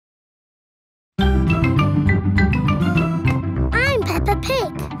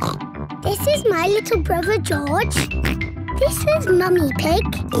my little brother George. This is Mummy Pig.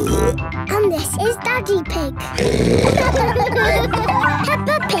 And this is Daddy Pig.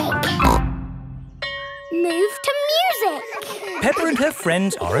 Peppa Pig. Move to music. Peppa and her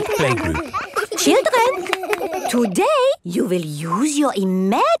friends are at playgroup. Children, today you will use your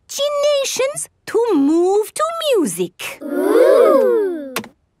imaginations to move to music. Ooh.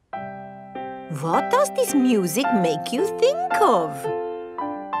 What does this music make you think of?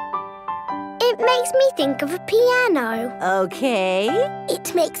 It makes me think of a piano. Okay.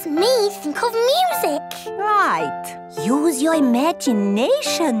 It makes me think of music. Right. Use your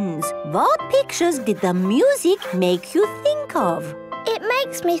imaginations. What pictures did the music make you think of? It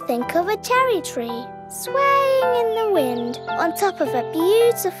makes me think of a cherry tree swaying in the wind on top of a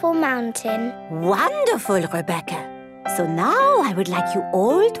beautiful mountain. Wonderful, Rebecca. So now I would like you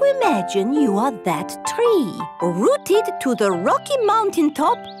all to imagine you are that tree, rooted to the rocky mountain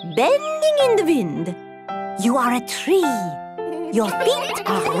top, bending in the wind. You are a tree. Your feet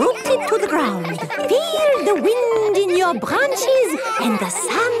are rooted to the ground. Feel the wind in your branches and the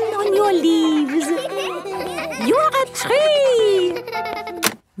sun on your leaves. You are a tree.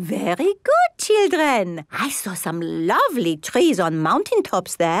 Very good, children. I saw some lovely trees on mountain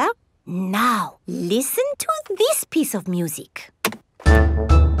tops there. Now, listen to this piece of music.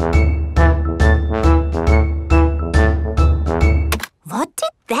 What did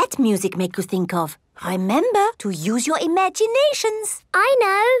that music make you think of? Remember to use your imaginations. I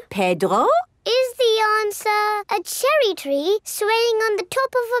know. Pedro? Is the answer a cherry tree swaying on the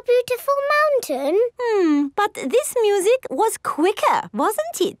top of a beautiful mountain? But this music was quicker,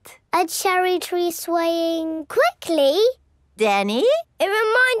 wasn't it? A cherry tree swaying quickly? Danny? It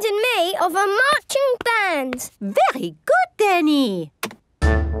reminded me of a marching band. Very good, Danny.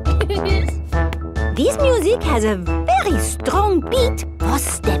 This music has a very strong beat for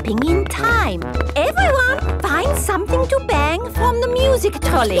stepping in time. Everyone find something to bang from the music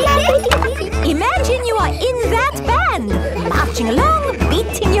trolley. Imagine you are in that band, marching along,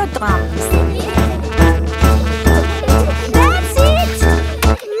 beating your drums. That's it!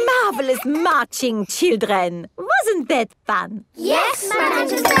 Marvelous marching, children. Wasn't that fun? Yes,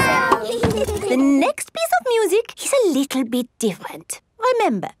 Mademoiselle. The next piece of music is a little bit different.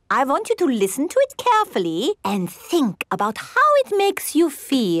 Remember, I want you to listen to it carefully and think about how it makes you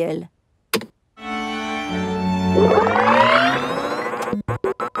feel.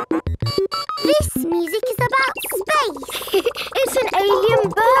 This music is about space. It's an alien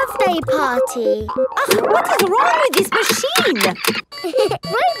birthday party. What is wrong with this machine?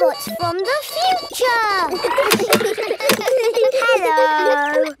 Robots from the future.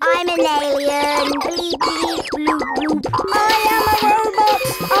 Hello, I'm an alien. Bleep, bleep, bloop, bloop. I am a robot.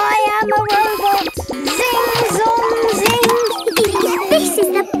 I am a robot. Zing, zong, zing. This is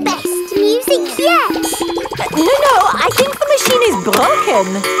the best music yet. No, I think the machine is broken.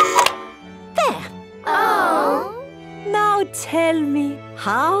 There. Oh. Now tell me,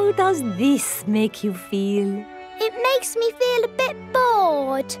 how does this make you feel? It makes me feel a bit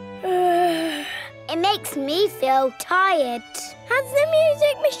bored. It makes me feel tired. Has the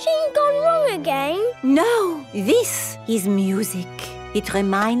music machine gone wrong again? No, this is music. It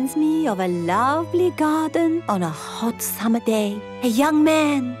reminds me of a lovely garden on a hot summer day. A young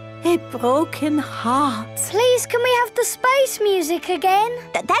man, a broken heart. Please, can we have the space music again?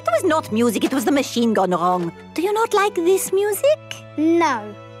 That was not music, it was the machine gone wrong. Do you not like this music?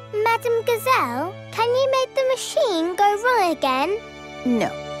 No. Madame Gazelle, can you make the machine go wrong again? No.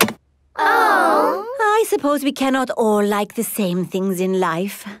 Oh. I suppose we cannot all like the same things in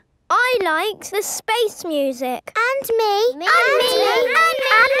life. I liked the space music. And me.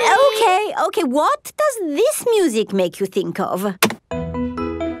 Okay, what does this music make you think of?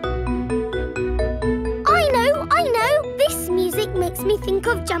 I know. This music makes me think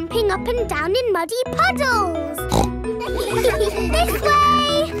of jumping up and down in muddy puddles. This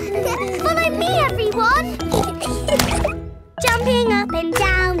way. Follow me, everyone. Jumping up and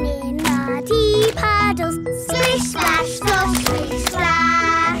down in muddy puddles. Splish, splash, slosh, splish,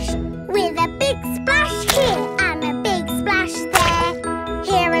 splash. With a big splash here and a big splash there.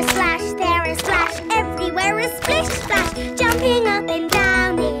 Here a splash, there a splash, everywhere a splish, splash. Jumping up and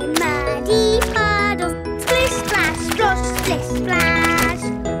down in muddy puddles. Splish, splash, splosh, splish, splash.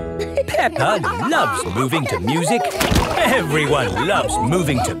 Peppa loves moving to music. Everyone loves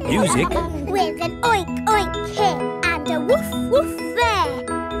moving to music. With an oink, oink here and a woof, woof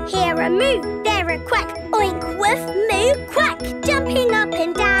there. Here a moo, there a quack. Oink, woof, moo, quack. Jumping up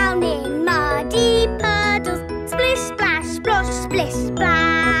and down in muddy puddles. Splish, splash, splosh, splish,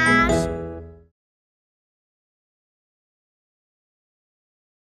 splash.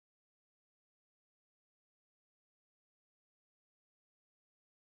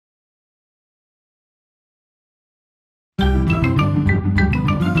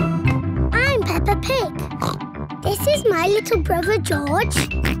 little brother George.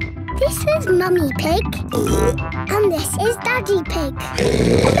 This is Mummy Pig. And this is Daddy Pig.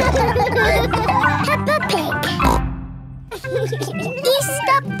 Peppa Pig.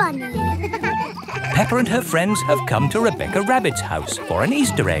 Easter Bunny. Peppa and her friends have come to Rebecca Rabbit's house for an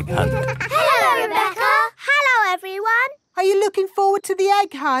Easter egg hunt. Hello, Rebecca. Hello, everyone. Are you looking forward to the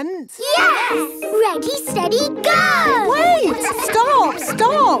egg hunt? Yes! Ready, steady, go! Wait!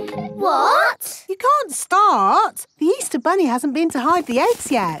 Stop! What? You can't start. The Easter Bunny hasn't been to hide the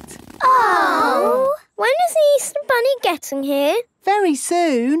eggs yet. Oh. When is the Easter Bunny getting here? Very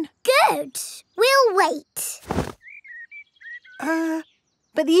soon. Good. We'll wait.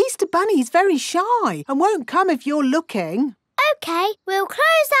 But the Easter Bunny's very shy and won't come if you're looking. OK, we'll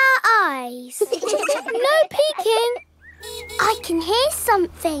close our eyes. No peeking. I can hear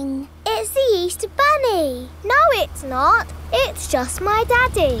something. It's the Easter Bunny. No, it's not. It's just my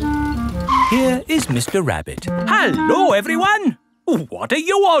daddy. Here is Mr. Rabbit. Hello, everyone. What are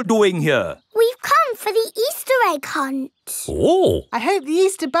you all doing here? We've come for the Easter egg hunt. Oh. I hope the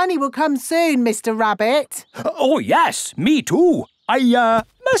Easter Bunny will come soon, Mr. Rabbit. Oh, yes, me too. I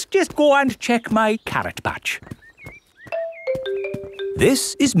must just go and check my carrot patch.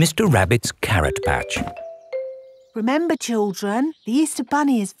 This is Mr. Rabbit's carrot patch. Remember, children, the Easter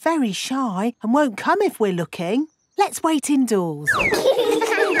Bunny is very shy and won't come if we're looking. Let's wait indoors.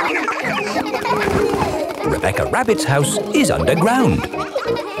 Rebecca Rabbit's house is underground.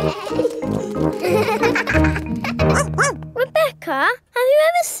 Rebecca, have you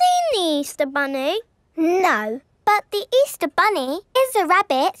ever seen the Easter Bunny? No, but the Easter Bunny is a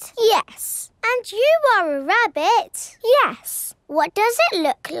rabbit. Yes. And you are a rabbit. Yes. What does it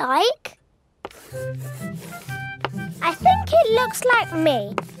look like? I think it looks like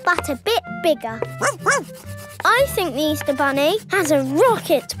me, but a bit bigger. I think the Easter Bunny has a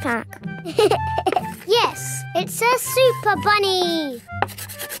rocket pack. Yes, it's a super bunny.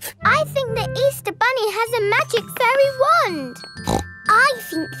 I think the Easter Bunny has a magic fairy wand. I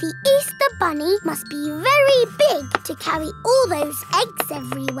think the Easter Bunny must be very big to carry all those eggs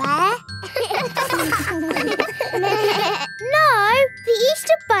everywhere. No, the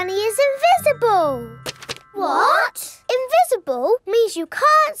Easter Bunny is invisible. What? Invisible means you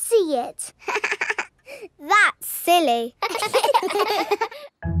can't see it. That's silly.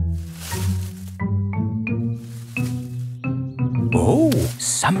 Oh,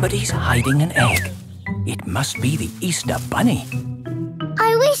 somebody's hiding an egg. It must be the Easter Bunny.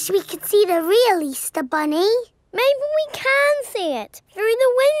 I wish we could see the real Easter Bunny. Maybe we can see it through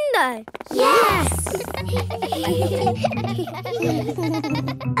the window. Yes!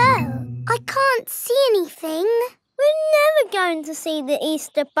 Oh, I can't see anything. We're never going to see the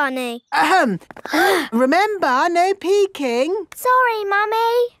Easter Bunny. Remember, no peeking. Sorry,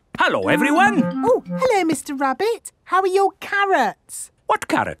 Mummy. Hello, everyone. Oh, hello, Mr. Rabbit. How are your carrots? What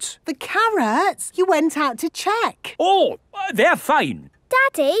carrots? The carrots? You went out to check. Oh, they're fine.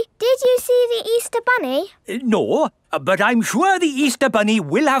 Daddy, did you see the Easter Bunny? No, but I'm sure the Easter Bunny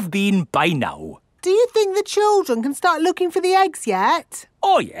will have been by now. Do you think the children can start looking for the eggs yet?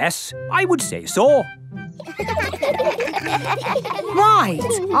 Oh, yes, I would say so. Right.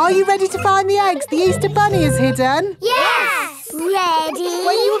 Are you ready to find the eggs the Easter Bunny has hidden? Yes! Ready?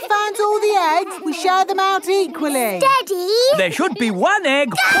 When you have found all the eggs, we share them out equally. Steady? There should be one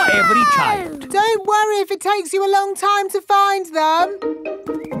egg for every child. Don't worry if it takes you a long time to find them.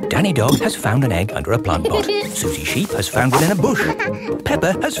 Danny Dog has found an egg under a plant pot. Suzy Sheep has found one in a bush.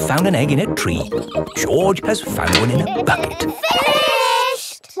 Peppa has found an egg in a tree. George has found one in a bucket.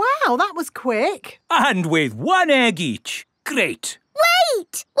 Finished! Wow, that was quick. And with one egg each. Great.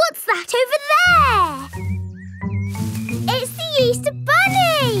 Wait! What's that over there? It's the Easter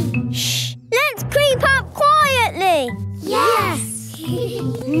Bunny! Shh! Let's creep up quietly! Yes!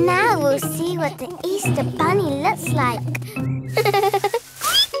 Now we'll see what the Easter Bunny looks like.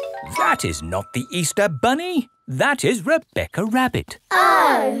 That is not the Easter Bunny. That is Rebecca Rabbit.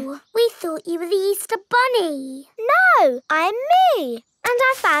 Oh! We thought you were the Easter Bunny. No, I'm me. And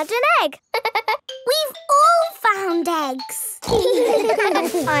I found an egg. We've all found eggs.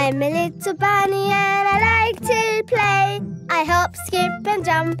 I'm a little bunny and I like to play. I hop, skip and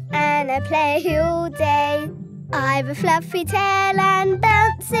jump and I play all day. I've a fluffy tail and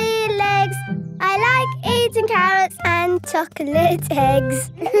bouncy legs. I like eating carrots and chocolate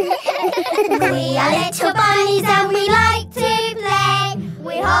eggs. We are little bunnies and we like to play.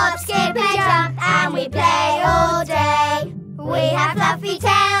 We hop, skip and jump and we play all day. We have fluffy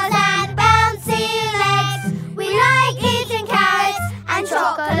tails and bouncy legs. We like eating carrots and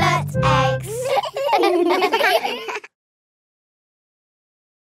chocolate eggs.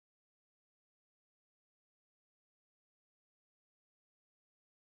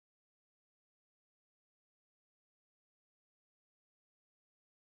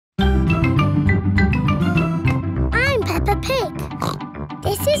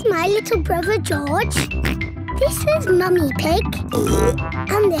 This is my little brother George. This is Mummy Pig.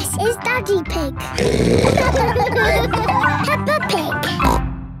 And this is Daddy Pig. Peppa Pig.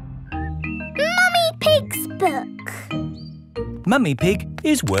 Mummy Pig's book. Mummy Pig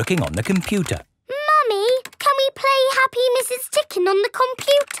is working on the computer. Mummy, can we play Happy Mrs. Chicken on the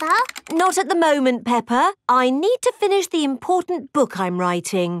computer? Not at the moment, Peppa. I need to finish the important book I'm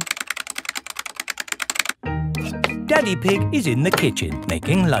writing. Daddy Pig is in the kitchen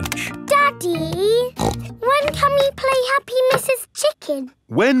making lunch. Daddy, when can we play Happy Mrs. Chicken?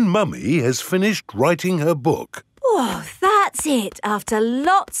 When Mummy has finished writing her book. Oh, that's it. After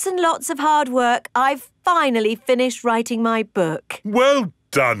lots and lots of hard work, I've finally finished writing my book. Well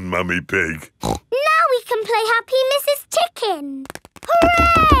done, Mummy Pig. Now we can play Happy Mrs. Chicken.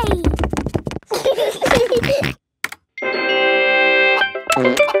 Hooray!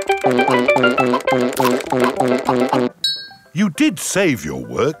 You did save your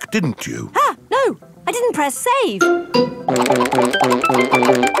work, didn't you? Ah, no, I didn't press save. 40, 90,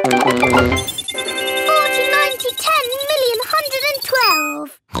 10 million,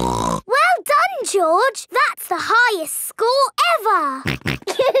 112. Well done, George. That's the highest score ever.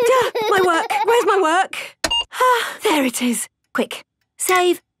 My work. Where's my work? Ah, there it is. Quick.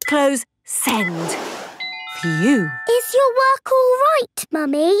 Save, close, send. Phew. Is your work all right,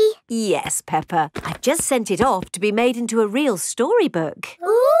 Mummy? Yes, Peppa. I've just sent it off to be made into a real storybook.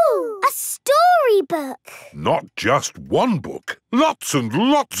 Ooh, a storybook. Not just one book. Lots and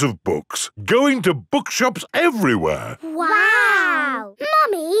lots of books. Going to bookshops everywhere. Wow.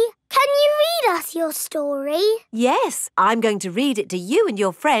 Mummy, can you read us your story? Yes, I'm going to read it to you and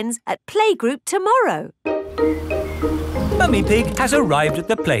your friends at playgroup tomorrow. Mummy Pig has arrived at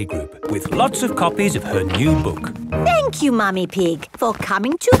the playgroup with lots of copies of her new book. Thank you, Mummy Pig, for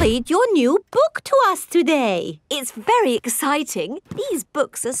coming to read your new book to us today. It's very exciting. These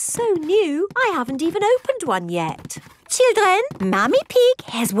books are so new, I haven't even opened one yet. Children, Mummy Pig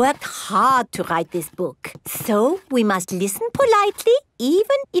has worked hard to write this book. So we must listen politely,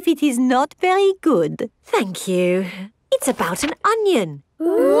 even if it is not very good. Thank you. It's about an onion.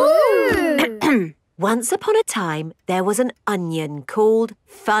 Ooh. Once upon a time, there was an onion called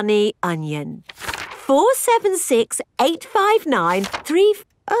Funny Onion. 4768593.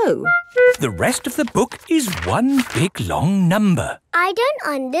 Oh. The rest of the book is one big long number. I don't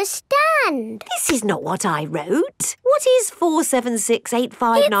understand. This is not what I wrote. What is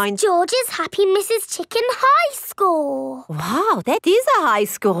 4768593? It's George's Happy Mrs. Chicken high score. Wow, that is a high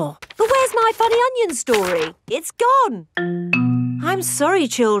score. But where's my Funny Onion story? It's gone. I'm sorry,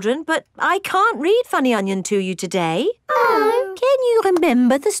 children, but I can't read Funny Onion to you today. Oh. Can you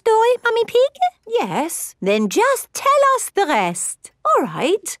remember the story, Mummy Pig? Yes. Then just tell us the rest. All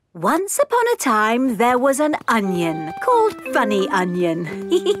right. Once upon a time, there was an onion called Funny Onion.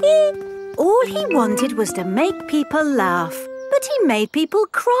 All he wanted was to make people laugh, but he made people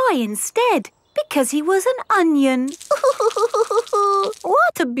cry instead because he was an onion.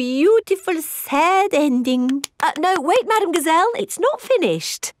 What a beautiful, sad ending. No, wait, Madame Gazelle, it's not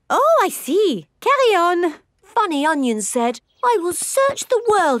finished. Oh, I see. Carry on. Funny Onion said, I will search the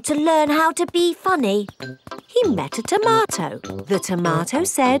world to learn how to be funny. He met a tomato. The tomato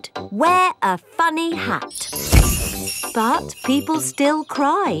said, wear a funny hat. But people still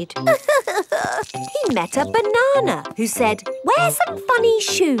cried. He met a banana who said, wear some funny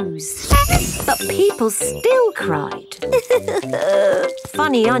shoes. But people still cried.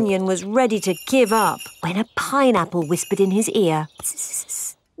 Funny Onion was ready to give up when a pineapple whispered in his ear.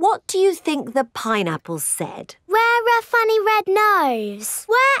 What do you think the pineapple said? Wear a funny red nose.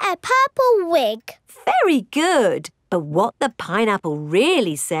 Wear a purple wig. Very good. But what the pineapple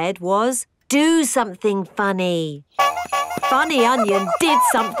really said was, do something funny. Funny Onion did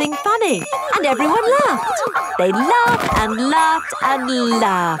something funny, and everyone laughed. They laughed and laughed and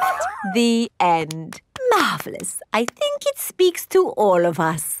laughed. The end. Marvellous. I think it speaks to all of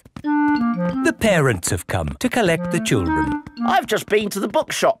us. The parents have come to collect the children. I've just been to the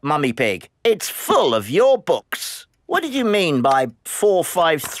bookshop, Mummy Pig. It's full of your books. What did you mean by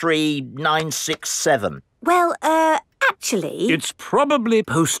 453967? Well, actually... It's probably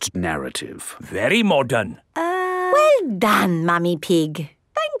post-narrative. Very modern. Well done, Mummy Pig.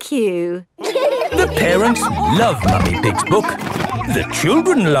 Thank you. The parents love Mummy Pig's book. The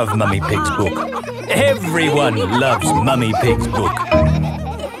children love Mummy Pig's book. Everyone loves Mummy Pig's book.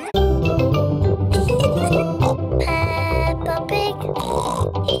 Peppa Pig.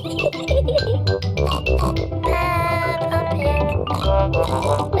 Peppa Pig.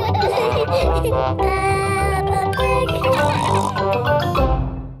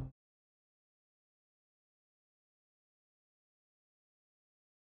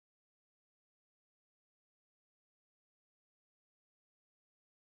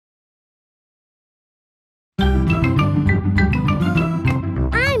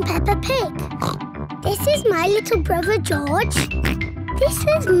 my little brother George. This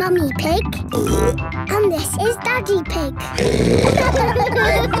is Mummy Pig. And this is Daddy Pig.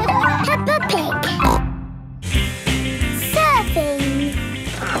 Peppa Pig. Surfing.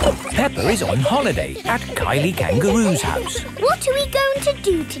 Peppa is on holiday at Kylie Kangaroo's house. What are we going to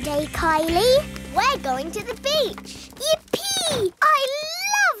do today, Kylie? We're going to the beach. Yippee! I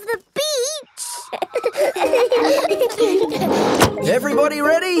love the beach. Everybody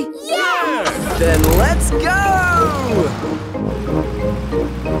ready? Yeah! Then let's go!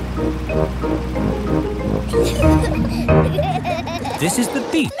 This is the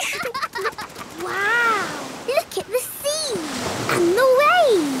beach. Wow! Look at the sea and the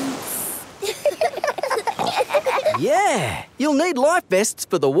waves. Yeah, you'll need life vests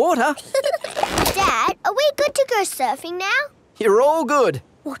for the water. Dad, are we good to go surfing now? You're all good.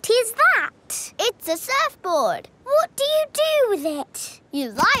 What is that? It's a surfboard. What do you do with it? You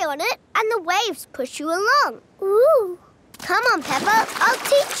lie on it and the waves push you along. Ooh. Come on, Peppa, I'll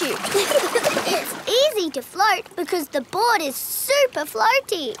teach you. It's easy to float because the board is super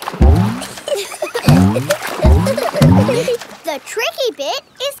floaty. The tricky bit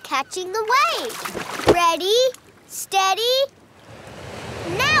is catching the wave. Ready, steady,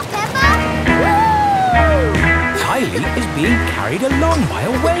 now, Peppa! Woo! Kylie is being carried along by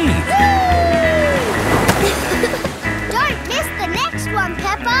a wave. Don't miss the next one,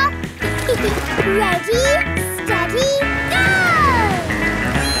 Peppa. Ready, steady, go!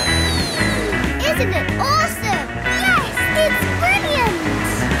 Isn't it awesome? Yes, it's brilliant!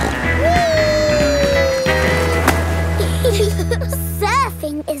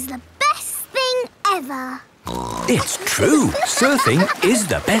 Surfing is the best thing ever. It's true. Surfing is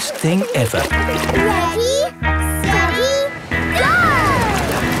the best thing ever. Ready, steady, go!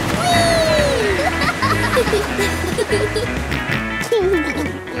 Whee!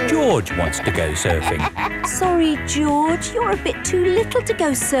 George wants to go surfing. Sorry, George, you're a bit too little to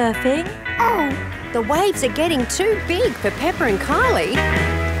go surfing. Oh, the waves are getting too big for Peppa and Kylie.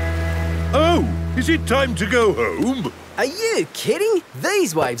 Oh, is it time to go home? Are you kidding?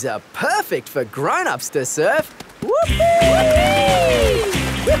 These waves are perfect for grown-ups to surf.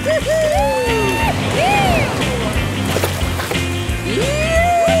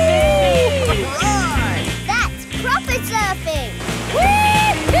 That's proper surfing!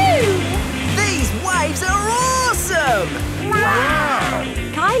 These waves are awesome! Wow!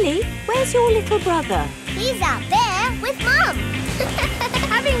 Kylie, where's your little brother? He's out there with Mum.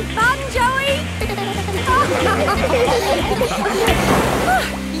 Having fun, Joey?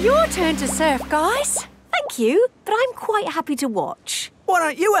 Your turn to surf, guys. Thank you, but I'm quite happy to watch. Why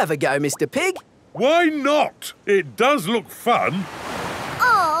don't you have a go, Mr. Pig? Why not? It does look fun.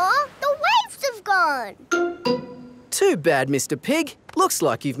 Aw, the waves have gone. Too bad, Mr. Pig. Looks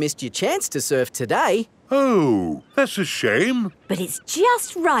like you've missed your chance to surf today. Oh, that's a shame. But it's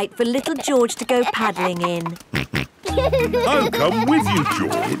just right for little George to go paddling in. I'll come with you,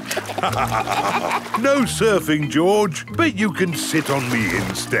 George. No surfing, George, but you can sit on me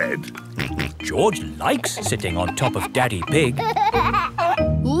instead. George likes sitting on top of Daddy Pig.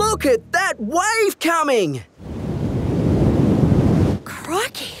 Look at that wave coming!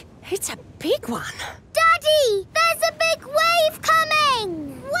 Crikey, it's a big one. Daddy, there's a big wave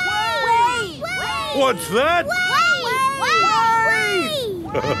coming! Wave! What's that? Wave!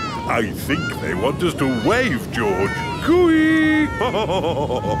 I think they want us to wave, George. Cooey!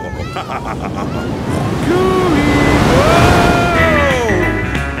 Cooey!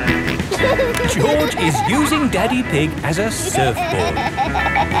 George is using Daddy Pig as a surfboard.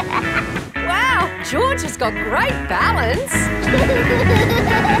 Wow, George has got great balance.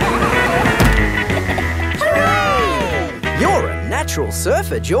 Hooray! You're a natural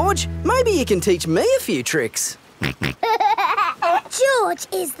surfer, George. Maybe you can teach me a few tricks. George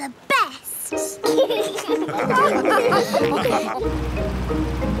is the best. I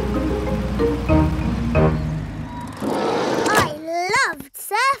loved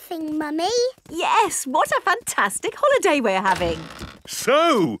surfing, Mummy. Yes, what a fantastic holiday we're having.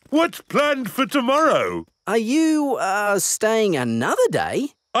 So, what's planned for tomorrow? Are you, staying another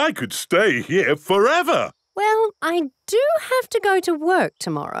day? I could stay here forever. Well, I do have to go to work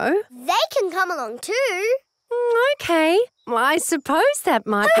tomorrow. They can come along too. OK. Well, I suppose that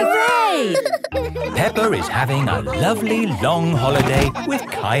might be... Hooray! Peppa is having a lovely long holiday with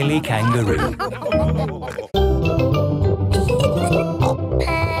Kylie Kangaroo.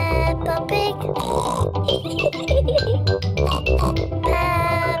 Peppa Pig.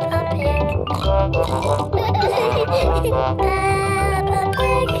 Peppa Pig.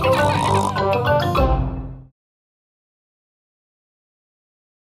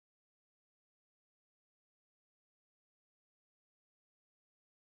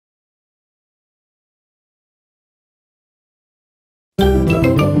 I'm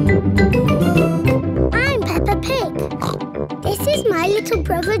Peppa Pig. This is my little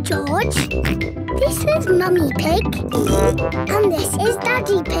brother George. This is Mummy Pig. And this is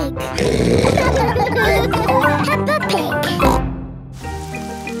Daddy Pig. Peppa Pig.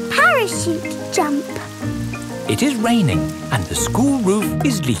 Parachute jump. It is raining and the school roof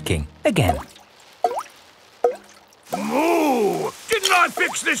is leaking again. Moo! Didn't I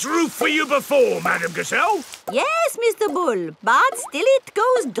fix this roof for you before, Madam Gazelle? Yes, Mr. Bull, but still it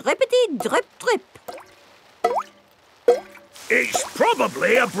goes drippity drip drip. It's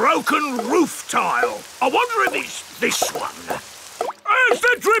probably a broken roof tile. I wonder if it's this one. Has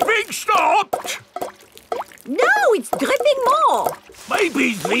the dripping stopped? No, it's dripping more.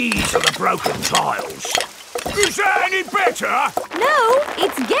 Maybe these are the broken tiles. Is that any better? No,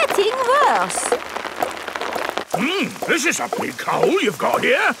 it's getting worse. This is a big hole you've got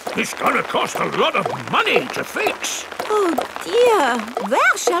here. It's gonna cost a lot of money to fix. Oh dear,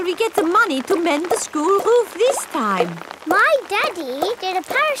 where shall we get the money to mend the school roof this time? My daddy did a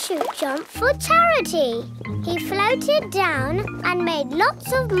parachute jump for charity. He floated down and made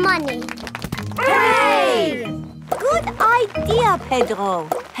lots of money. Hooray! Good idea, Pedro.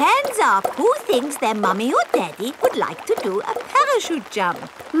 Hands up, who thinks their mummy or daddy would like to do a parachute jump?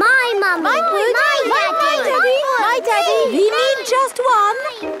 My mummy. My daddy. We need just one.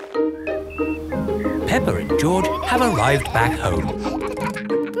 Peppa and George have arrived back home.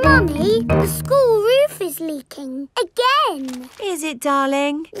 Mummy, the school roof is leaking. Again. Is it,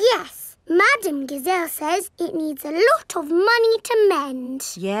 darling? Yes. Madam Gazelle says it needs a lot of money to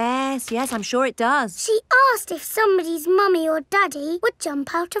mend. Yes, I'm sure it does. She asked if somebody's mummy or daddy would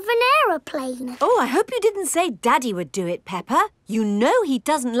jump out of an aeroplane. Oh, I hope you didn't say Daddy would do it, Peppa. You know he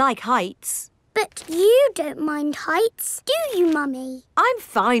doesn't like heights. But you don't mind heights, do you, Mummy? I'm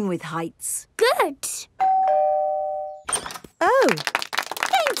fine with heights. Good. Oh,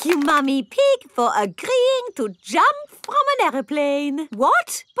 thank you, Mummy Pig, for agreeing to jump from an aeroplane.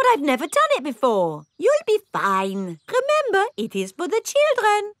 What? But I've never done it before. You'll be fine. Remember, it is for the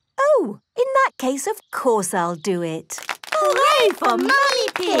children. Oh, in that case, of course I'll do it. Hooray for Mummy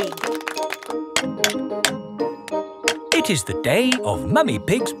Pig! It is the day of Mummy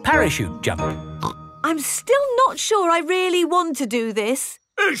Pig's parachute jump. I'm still not sure I really want to do this.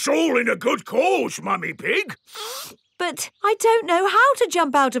 It's all in a good cause, Mummy Pig. But I don't know how to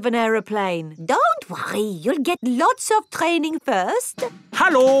jump out of an aeroplane. Don't worry, you'll get lots of training first.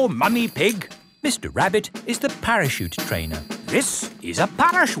 Hello, Mummy Pig. Mr. Rabbit is the parachute trainer. This is a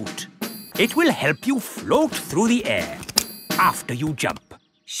parachute. It will help you float through the air after you jump.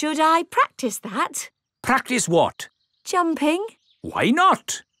 Should I practice that? Practice what? Jumping. Why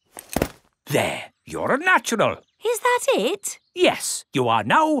not? There, you're a natural. Is that it? Yes, you are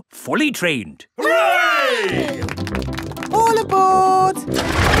now fully trained. Hooray! All aboard!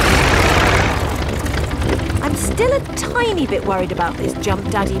 I'm still a tiny bit worried about this jump,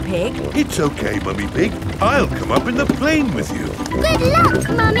 Daddy Pig. It's okay, Mummy Pig. I'll come up in the plane with you. Good luck,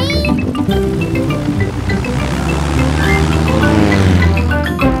 Mummy!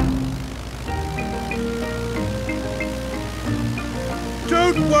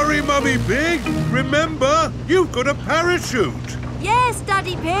 Don't worry, Mummy Pig. Remember, you've got a parachute. Yes,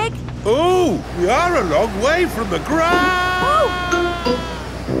 Daddy Pig. Oh, we are a long way from the ground.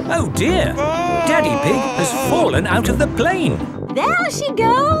 Oh dear, Daddy Pig has fallen out of the plane. There she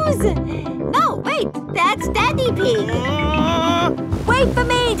goes. No, wait, that's Daddy Pig. Wait for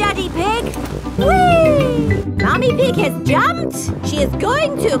me, Daddy Pig. Whee! Mummy Pig has jumped. She is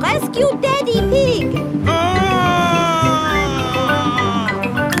going to rescue Daddy Pig.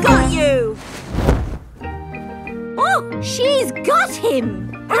 Got you. Oh, she's got him.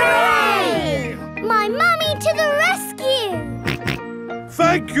 Hooray! My mummy to the rescue!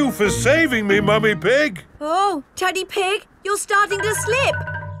 Thank you for saving me, Mummy Pig. Oh, Daddy Pig, you're starting to slip.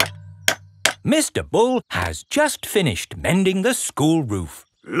 Mr. Bull has just finished mending the school roof.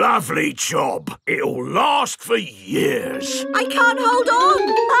 Lovely job. It'll last for years. I can't hold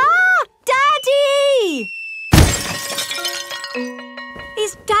on. Ah! Daddy!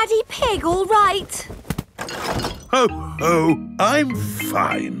 Is Daddy Pig all right? Ho, ho, I'm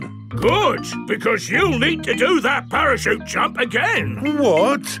fine. Good, because you'll need to do that parachute jump again.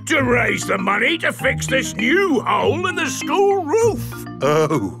 What? To raise the money to fix this new hole in the school roof.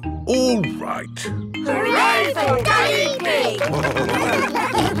 Oh, all right. Hooray for Daddy Pig!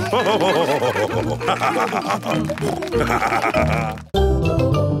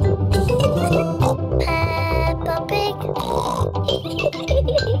 Peppa Pig. Peppa Pig.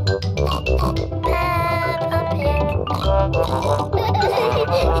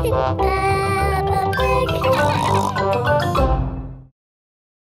 Peppa Pig.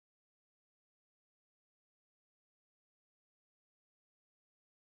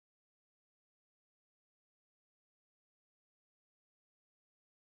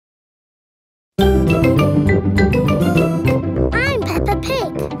 I'm Peppa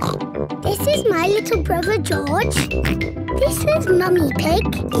Pig. This is my little brother George. This is Mummy Pig.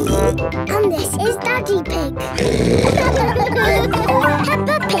 And this is Daddy Pig.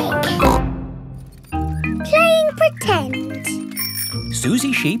 Peppa Pig. Playing pretend.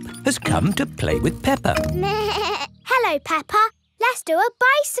 Suzy Sheep has come to play with Peppa. Hello, Peppa. Let's do a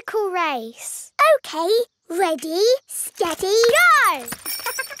bicycle race. OK. Ready, steady, go!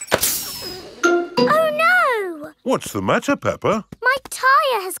 Oh, no! What's the matter, Peppa? My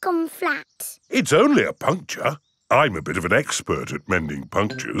tyre has gone flat. It's only a puncture. I'm a bit of an expert at mending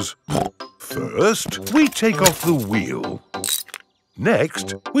punctures. First, we take off the wheel.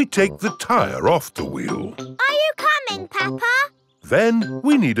 Next, we take the tyre off the wheel. Are you coming, Peppa? Then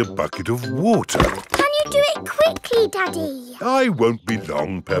we need a bucket of water. Can you do it quickly, Daddy? I won't be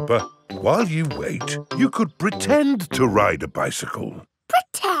long, Peppa. While you wait, you could pretend to ride a bicycle.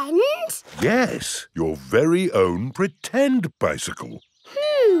 Pretend? Yes, your very own pretend bicycle.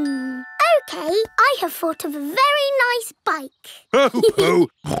 OK, I have thought of a very nice bike. Ho, ho!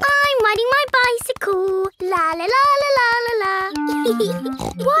 I'm riding my bicycle. La la la la la la la.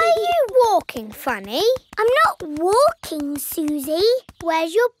 Why are you walking funny? I'm not walking, Suzy.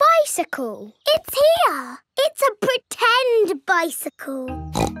 Where's your bicycle? It's here. It's a pretend bicycle.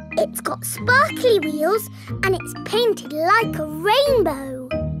 It's got sparkly wheels and it's painted like a rainbow.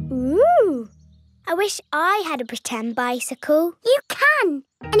 Ooh. I wish I had a pretend bicycle. You can.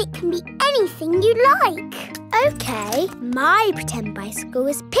 And it can be anything you like. OK, my pretend bicycle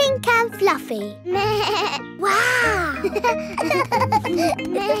is pink and fluffy. Wow!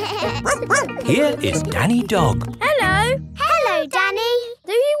 Here is Danny Dog. Hello. Hello, Danny.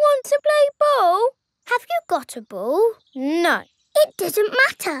 Do you want to play ball? Have you got a ball? No. It doesn't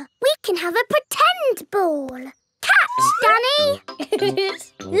matter. We can have a pretend ball. Catch, Danny!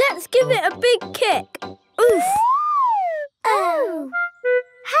 Let's give it a big kick. Oof! Oh!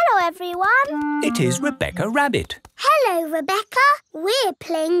 Hello, everyone. It is Rebecca Rabbit. Hello, Rebecca. We're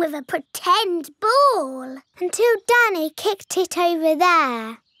playing with a pretend ball. Until Danny kicked it over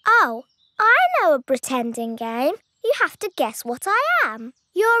there. Oh, I know a pretending game. You have to guess what I am.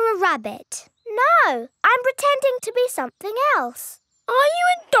 You're a rabbit. No, I'm pretending to be something else. Are you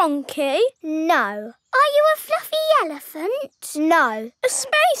a donkey? No. Are you a fluffy elephant? No. A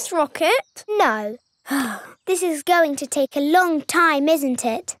space rocket? No. This is going to take a long time, isn't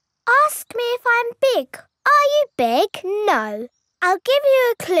it? Ask me if I'm big. Are you big? No. I'll give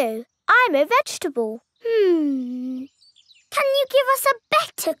you a clue. I'm a vegetable. Can you give us a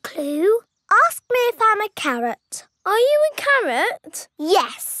better clue? Ask me if I'm a carrot. Are you a carrot?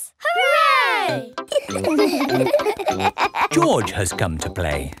 Yes. Hooray! George has come to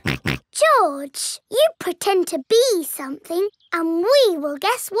play. George, you pretend to be something and we will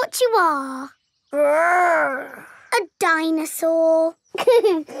guess what you are. A dinosaur.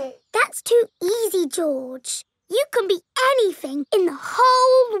 That's too easy, George. You can be anything in the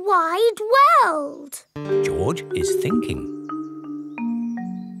whole wide world. George is thinking.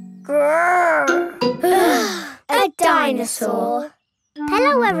 A dinosaur.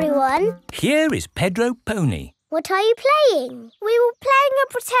 Hello, everyone. Here is Pedro Pony. What are you playing? We were playing a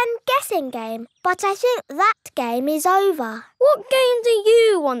pretend guessing game, but I think that game is over. What game do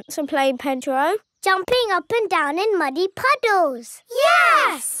you want to play, Pedro? Jumping up and down in muddy puddles.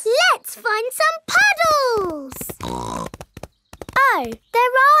 Yes! Let's find some puddles! Oh, there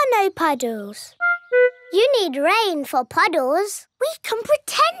are no puddles. You need rain for puddles. We can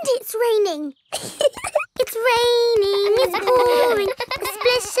pretend it's raining. It's raining, it's pouring, a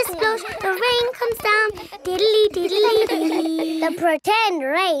splish, a splosh, the rain comes down, diddly diddly dee. The pretend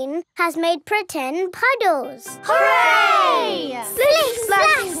rain has made pretend puddles. Hooray! Splish,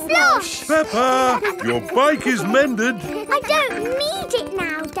 splash, splosh! Peppa, your bike is mended. I don't need it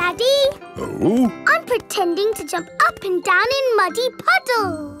now, Daddy. Oh? I'm pretending to jump up and down in muddy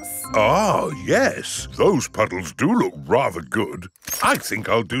puddles. Ah, yes. Those puddles do look rather good. I think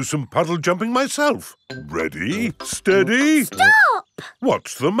I'll do some puddle jumping myself. Ready, steady... Stop!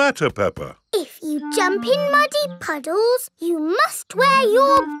 What's the matter, Peppa? If you jump in muddy puddles, you must wear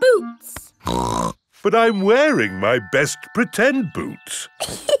your boots. But I'm wearing my best pretend boots.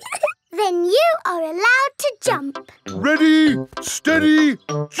 Then you are allowed to jump. Ready, steady,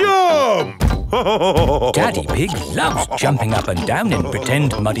 jump! Daddy Pig loves jumping up and down in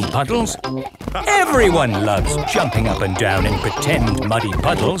pretend muddy puddles. Everyone loves jumping up and down in pretend muddy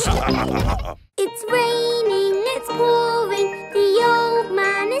puddles.